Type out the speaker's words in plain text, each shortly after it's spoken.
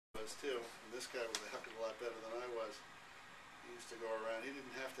was too. And this guy was a heck of a lot better than I was. He used to go around. He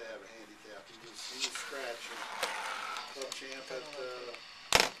didn't have to have a handicap. He was scratch and club champ at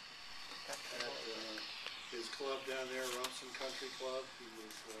his club down there, Rumson Country Club. He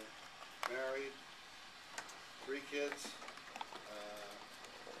was married, 3 kids.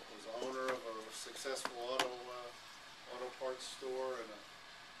 Was owner of a successful auto parts store and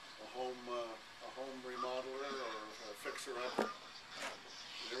a home remodeler or a fixer-upper.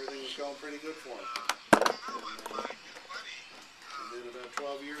 Everything was going pretty good for him. And then about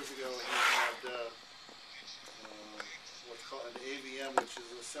 12 years ago, he had what's called an AVM, which is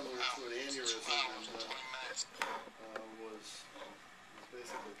similar to an aneurysm, and was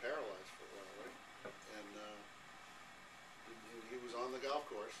basically paralyzed for a while, right? And he was on the golf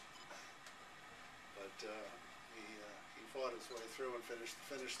course, but he fought his way through and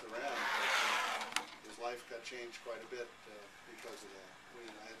finished the round. But, his life got changed quite a bit because of that.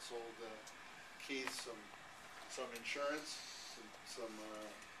 I had sold Keith some insurance, some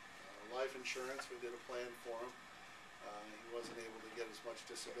life insurance. We did a plan for him. He wasn't able to get as much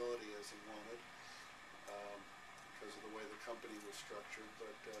disability as he wanted because of the way the company was structured,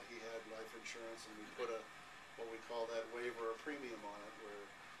 but he had life insurance, and we put what we call that waiver of premium on it, where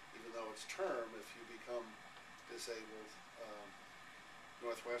even though it's term, if you become disabled,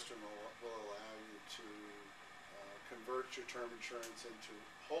 Northwestern will allow you to convert your term insurance into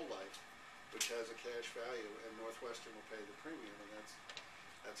whole life, which has a cash value, and Northwestern will pay the premium, and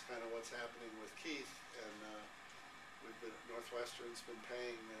that's kind of what's happening with Keith. And Northwestern's been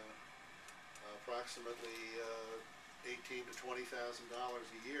paying approximately $18,000 to $20,000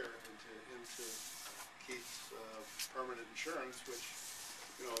 a year into Keith's permanent insurance, which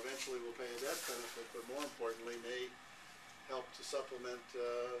eventually will pay a death benefit, but more importantly may help to supplement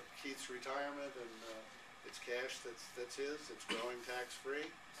Keith's retirement, and it's cash that's his. It's growing tax-free,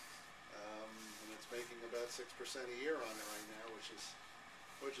 and it's making about 6% a year on it right now, which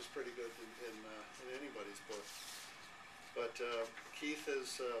is pretty good in anybody's book. But Keith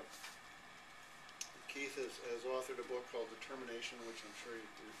has authored a book called Determination, which I'm sure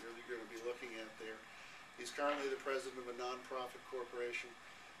you're going to be looking at there. He's currently the president of a nonprofit corporation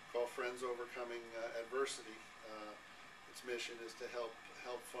called Friends Overcoming Adversity. Its mission is to help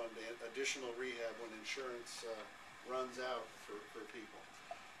fund additional rehab when insurance runs out for people.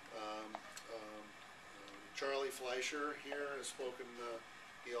 Charlie Fleischer here has spoken.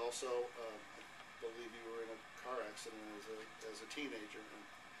 He also, I believe you were in a car accident as a teenager, and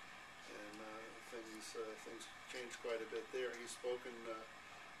things changed quite a bit there. He's spoken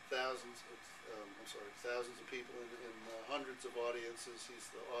thousands of people in hundreds of audiences.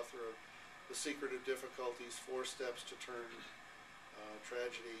 He's the author of The Secret of Difficulties: 4 Steps to Turn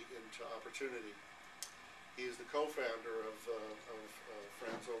Tragedy into Opportunity. He is the co-founder of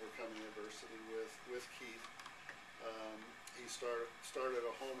Friends Overcoming Adversity with Keith. He started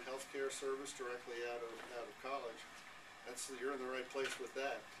a home health care service directly out of college. You're in the right place with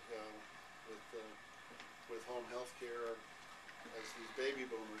that. With home health care, as these baby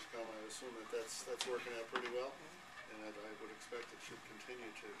boomers come, I assume that's working out pretty well, and I would expect it should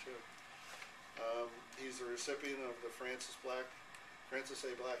continue to too. He's a recipient of the Francis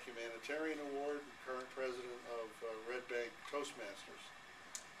A. Black Humanitarian Award, and current president of Red Bank Toastmasters.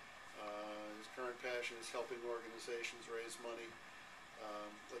 His current passion is helping organizations raise money.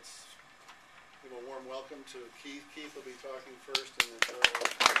 Let's give a warm welcome to Keith. Keith will be talking first, and then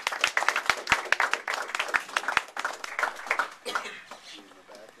Charlie. In the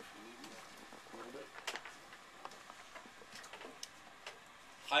back if you need me a little bit.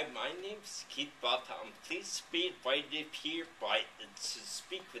 Hi, my name's Keith Charles. I'm pleased to be invited here to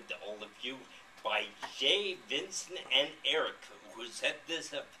speak with all of you by Jay, Vincent, and Eric, who set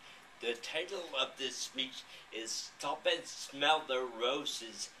this up. The title of this speech is Stop and Smell the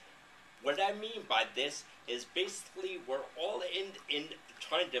Roses. What I mean by this is basically we're all in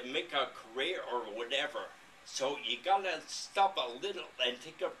trying to make a career or whatever. So you gotta stop a little and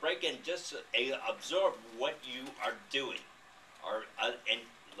take a break and just absorb what you are doing, and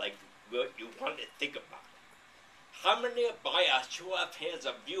like what you want to think about. How many by a show of hands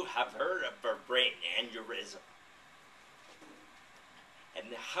of you have heard of a brain aneurysm?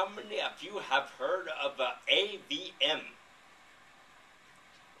 And how many of you have heard of an AVM?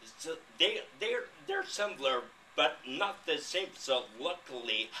 So they're similar, but not the same. So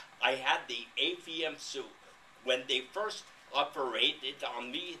luckily, I had the AVM suit. When they first operated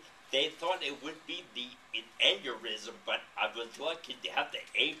on me, they thought it would be the aneurysm, but I was lucky to have the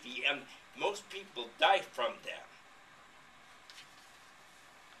AVM. Most people die from that.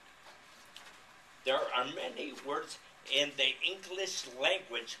 There are many words in the English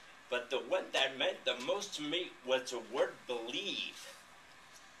language, but the one that meant the most to me was the word believe.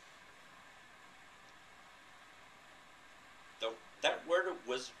 That word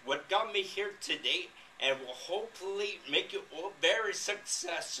was what got me here today and will hopefully make you all very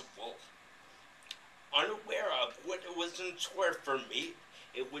successful. Unaware of what was in store for me,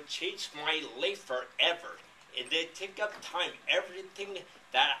 it would change my life forever. It did take up time. Everything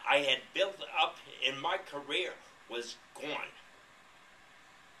that I had built up in my career was gone.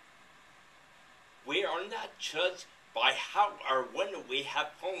 We are not judged by how or when we have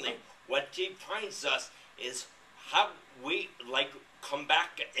fallen. What defines us is how we come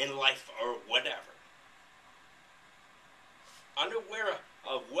back in life or whatever. Unaware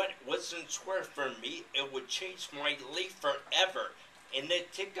of what was in store for me, it would change my life forever. And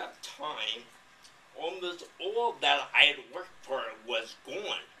it took up time. Almost all that I had worked for was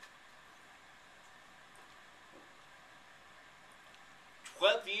gone.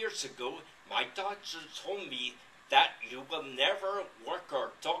 12 years ago, my doctor told me that you will never work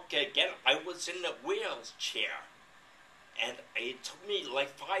or talk again. I was in a wheelchair. And it took me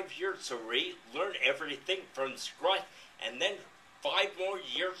 5 years to learn everything from scratch, and then 5 more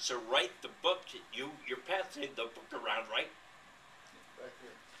years to write the book. You're passing the book around, right? Right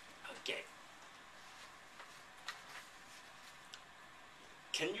here. Okay.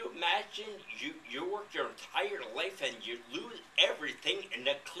 Can you imagine you work your entire life and you lose everything in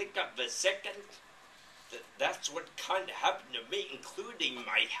the click of a second? That's what kind of happened to me, including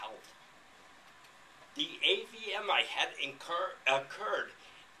my health. The AVM I had occurred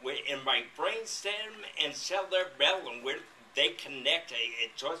in my brainstem and cerebellum where they connect.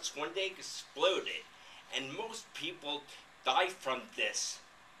 It just one day exploded. And most people die from this.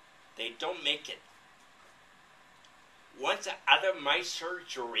 They don't make it. Once out of my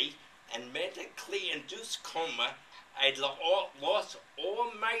surgery and medically induced coma, I lost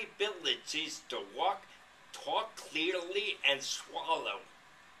all my abilities to walk, talk clearly, and swallow.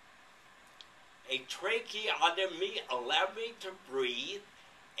 A tracheotomy allowed me to breathe,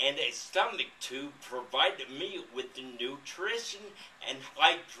 and a stomach tube provided me with nutrition and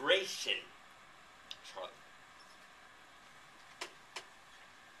hydration.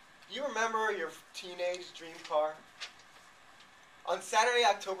 You remember your teenage dream car? On Saturday,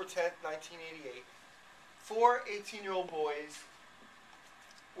 October 10th, 1988, 4 18-year-old boys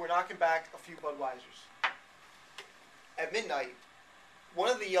were knocking back a few Budweisers. At midnight, one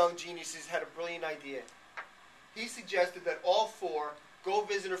of the young geniuses had a brilliant idea. He suggested that all 4 go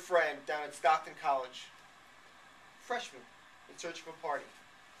visit a friend down at Stockton College. Freshmen in search of a party.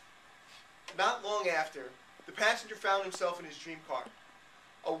 Not long after, the passenger found himself in his dream car.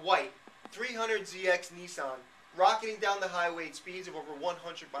 A white 300ZX Nissan rocketing down the highway at speeds of over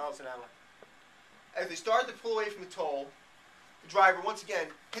 100 miles an hour. As they started to pull away from the toll, the driver once again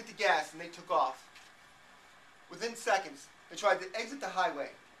hit the gas and they took off. Within seconds, they tried to exit the highway.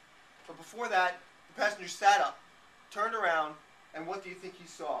 But before that, the passenger sat up, turned around, and what do you think he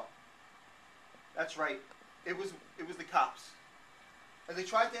saw? That's right, it was the cops. As they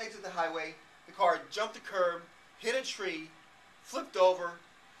tried to exit the highway, the car jumped the curb, hit a tree, flipped over,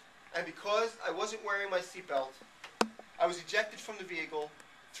 and because I wasn't wearing my seatbelt, I was ejected from the vehicle,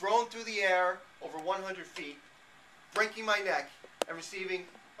 thrown through the air over 100 feet, breaking my neck and receiving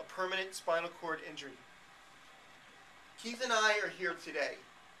a permanent spinal cord injury. Keith and I are here today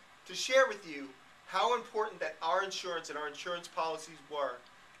to share with you how important that our insurance and our insurance policies were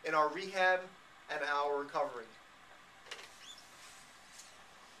in our rehab and our recovery.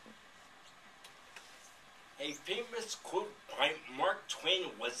 A famous quote by Mark Twain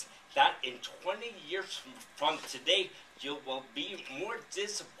was that in 20 years from today, you will be more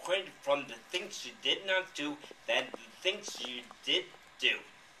disappointed from the things you did not do than the things you did do.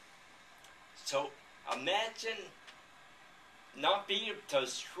 So imagine not being able to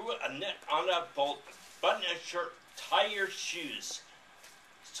screw a nut on a bolt, button a shirt, tie your shoes.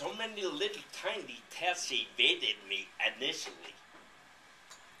 So many little tiny tasks evaded me initially.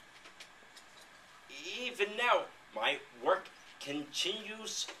 Even now, my work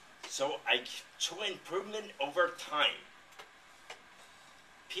continues, so I show improvement over time.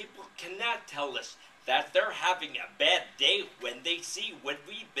 People cannot tell us that they're having a bad day when they see what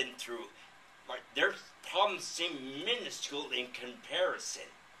we've been through. Their problems seem minuscule in comparison.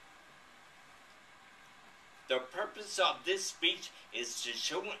 The purpose of this speech is to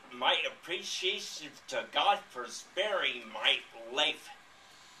show my appreciation to God for sparing my life.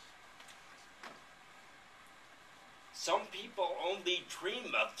 Some people only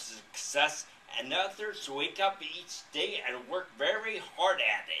dream of success, and others wake up each day and work very hard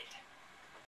at it.